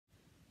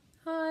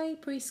Hi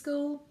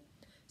Preschool.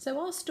 So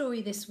our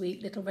story this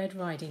week, Little Red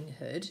Riding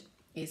Hood,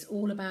 is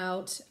all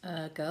about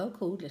a girl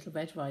called Little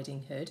Red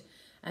Riding Hood,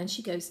 and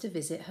she goes to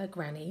visit her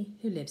granny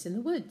who lives in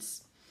the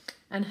woods.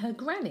 And her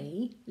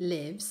granny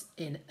lives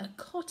in a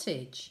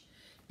cottage.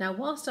 Now,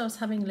 whilst I was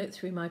having a look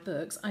through my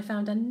books, I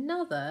found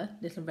another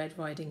Little Red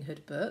Riding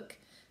Hood book.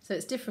 So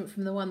it's different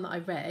from the one that I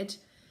read.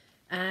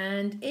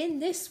 And in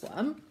this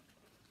one,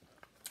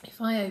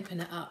 if I open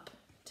it up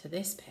to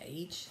this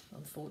page,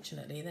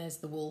 unfortunately, there's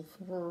the wolf.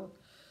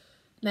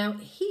 Now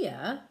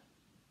here,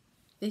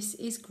 this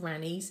is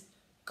Granny's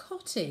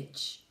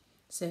cottage.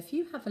 So if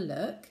you have a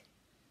look,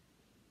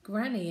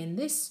 Granny in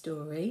this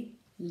story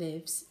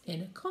lives in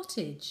a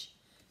cottage.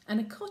 And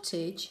a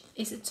cottage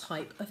is a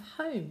type of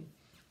home.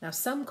 Now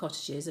some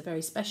cottages are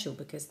very special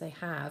because they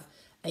have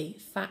a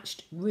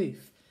thatched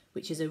roof,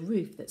 which is a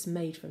roof that's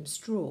made from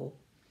straw.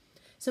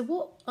 So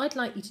what I'd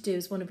like you to do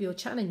as one of your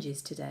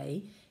challenges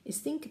today is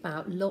think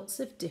about lots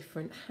of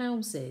different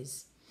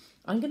houses.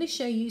 I'm going to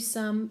show you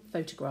some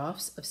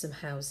photographs of some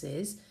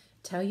houses,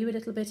 tell you a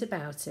little bit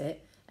about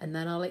it, and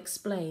then I'll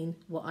explain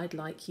what I'd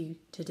like you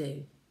to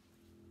do.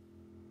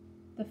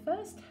 The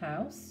first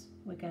house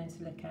we're going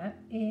to look at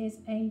is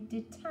a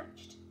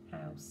detached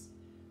house,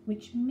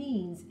 which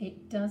means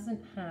it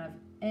doesn't have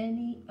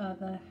any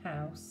other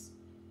house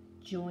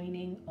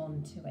joining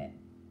onto it.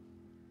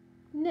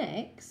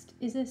 Next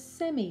is a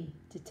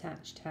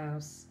semi-detached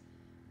house.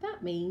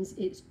 That means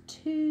it's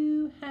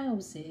two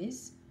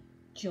houses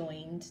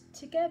joined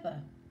together.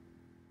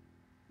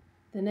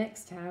 The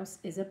next house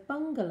is a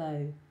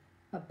bungalow.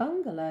 A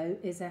bungalow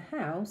is a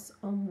house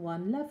on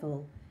one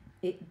level.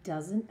 It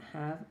doesn't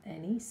have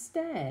any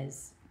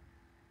stairs.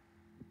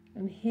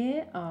 And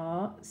here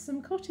are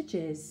some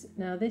cottages.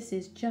 Now this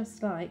is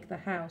just like the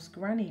house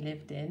Granny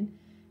lived in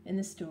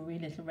the story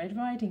Little Red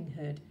Riding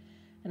Hood.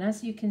 And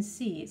as you can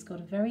see, it's got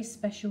a very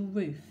special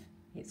roof.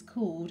 It's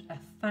called a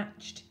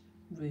thatched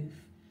roof,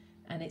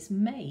 and it's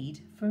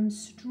made from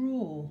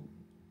straw.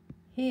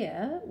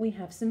 Here we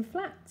have some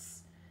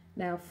flats.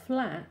 Now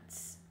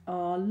flats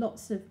are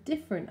lots of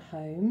different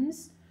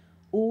homes,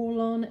 all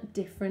on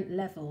different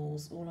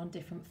levels, all on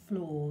different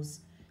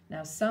floors.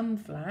 Now some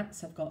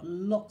flats have got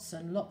lots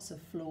and lots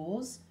of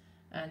floors,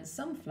 and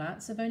some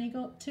flats have only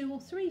got 2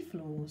 or 3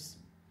 floors.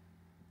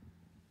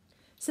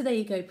 So there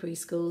you go,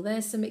 Preschool.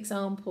 There's some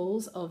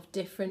examples of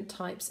different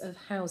types of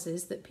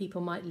houses that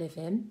people might live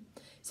in.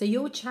 So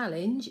your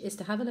challenge is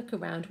to have a look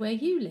around where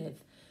you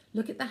live.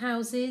 Look at the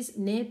houses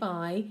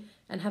nearby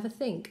and have a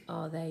think.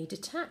 Are they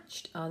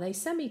detached? Are they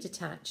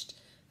semi-detached?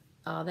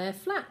 Are there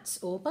flats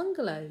or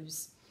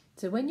bungalows?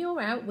 So when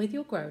you're out with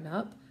your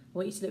grown-up, I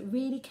want you to look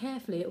really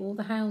carefully at all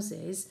the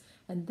houses,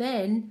 and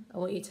then I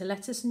want you to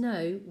let us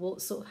know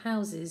what sort of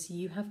houses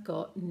you have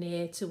got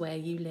near to where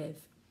you live.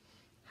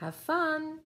 Have fun!